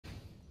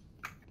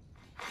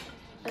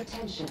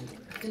Attention.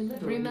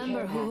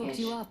 Remember who hooked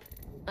you up.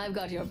 I've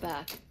got your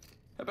back.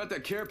 I bet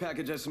that care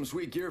package has some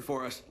sweet gear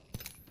for us.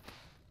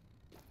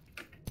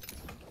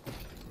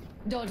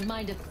 Don't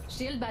mind it.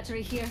 Shield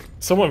battery here.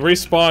 Someone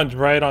respawned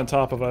right on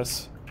top of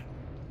us.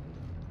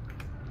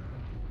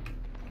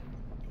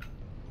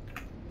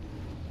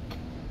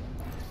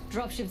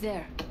 Dropship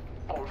there.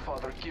 All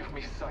Father, give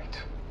me sight.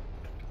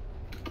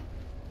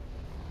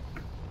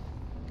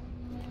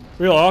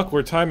 Real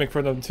awkward timing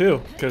for them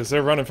too, because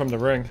they're running from the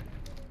ring.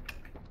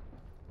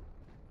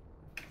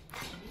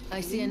 I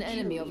see an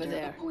enemy over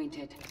there.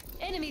 Appointed.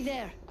 Enemy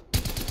there.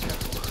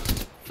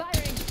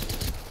 Firing.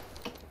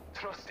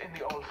 Trust in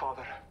the All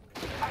Father.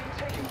 I'm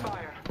taking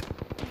fire.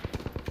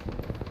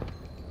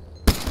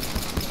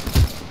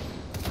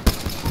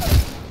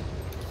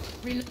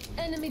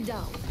 Enemy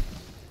down.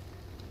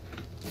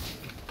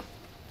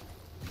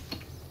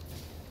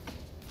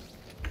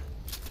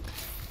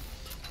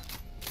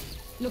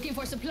 Looking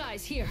for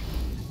supplies here.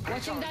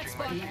 Watching that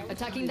spot.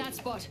 Attacking that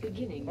spot.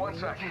 Beginning. One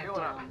sec, healing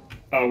up.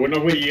 Oh, we're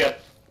not ready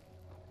yet.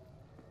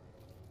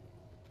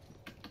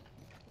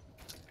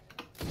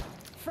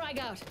 Frag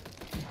out.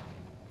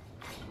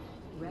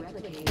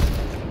 Replicator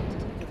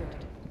delivered.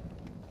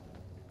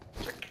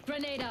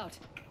 Grenade out.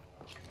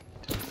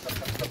 There's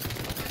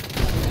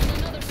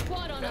another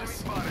squad on Enemy us.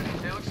 spotted.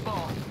 They look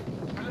small.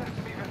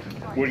 Left me with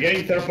sight. We're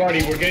getting third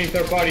party. We're getting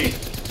third party.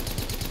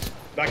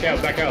 Back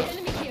out. Back out.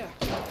 Enemy here.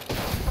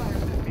 Fire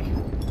at me.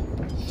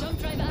 Jump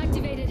drive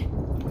activated.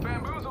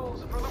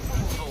 Bamboozles for the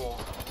fool.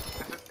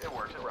 It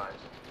works. It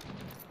rhymes.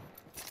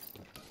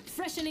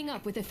 Freshening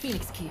up with a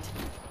Phoenix kit.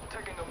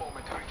 Taking a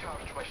moment to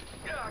recharge my.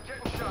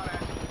 Getting shot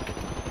at.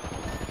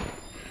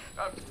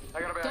 I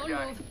got a bad Don't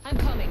guy. move. I'm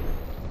coming.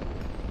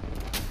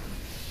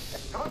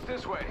 Come up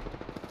this way.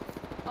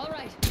 All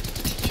right.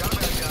 Got a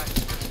bad guy.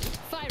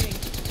 Firing.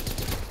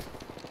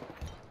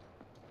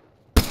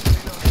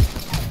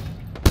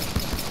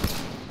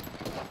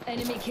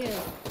 Enemy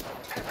kill.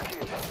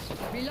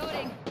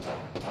 Reloading.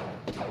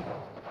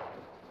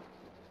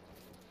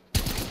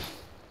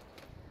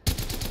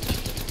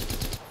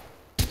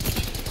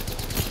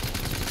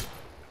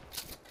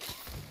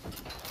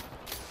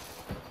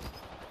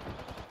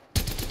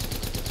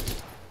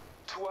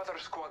 Two other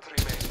squads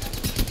remain.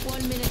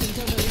 1 minute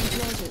until the ring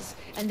closes,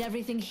 and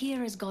everything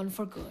here is gone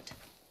for good.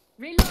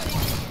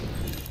 Reloading.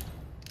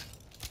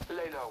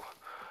 Lay low.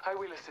 I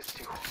will assist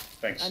you.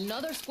 Thanks.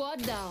 Another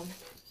squad down.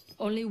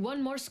 Only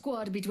one more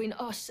squad between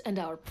us and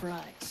our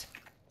prize.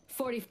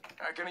 40.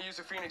 Gonna use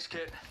a Phoenix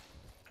kit.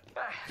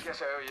 I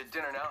guess I owe you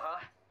dinner now,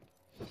 huh?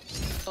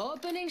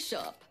 Opening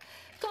shop.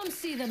 Come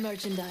see the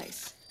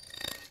merchandise.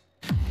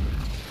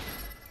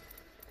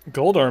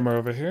 Gold armor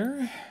over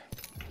here.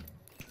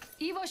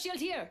 Evo shield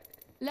here.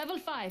 Level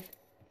 5.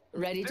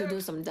 Ready to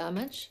do some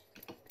damage?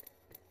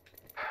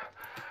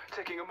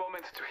 Taking a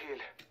moment to heal.